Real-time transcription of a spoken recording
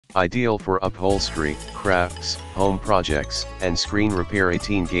Ideal for upholstery, crafts, home projects, and screen repair.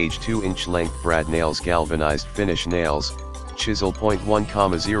 18 gauge 2-inch length brad nails. Galvanized finish nails. Chisel point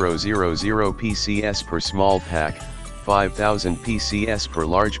 1,000 PCS per small pack, 5,000 PCS per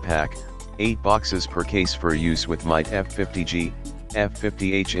large pack, 8 boxes per case for use with meite F50G,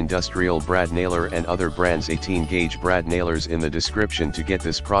 F50H industrial brad nailer and other brands. 18 gauge brad nailers in the description to get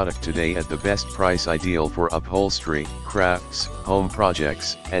this product today at the best price. Ideal for upholstery, crafts, home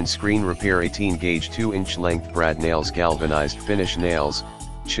projects, and screen repair. 18 gauge 2-inch length brad nails. Galvanized finish nails.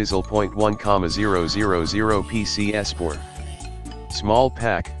 Chisel point 1,000 PCS per small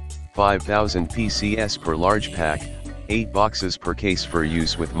pack, 5,000 PCS per large pack, 8 boxes per case for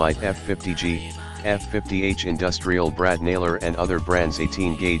use with meite F50G, F50H industrial brad nailer and other brands.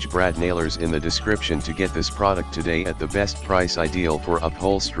 18 gauge brad nailers in the description to get this product today at the best price. Ideal for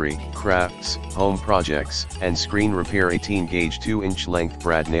upholstery, crafts, home projects, and screen repair. 18 gauge 2-inch length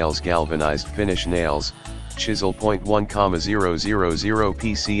brad nails. Galvanized finish nails. Chisel point 1,000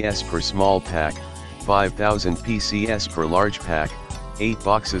 PCS per small pack, 5,000 PCS per large pack, 8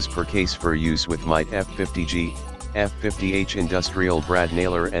 boxes per case for use with meite F50G, F50H industrial brad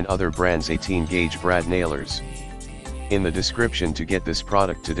nailer and other brands. 18 gauge brad nailers in the description to get this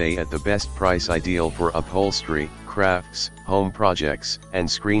product today at the best price. Ideal for upholstery, crafts, home projects, and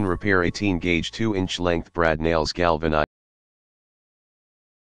screen repair. 18 gauge 2-inch length brad nails. Galvanized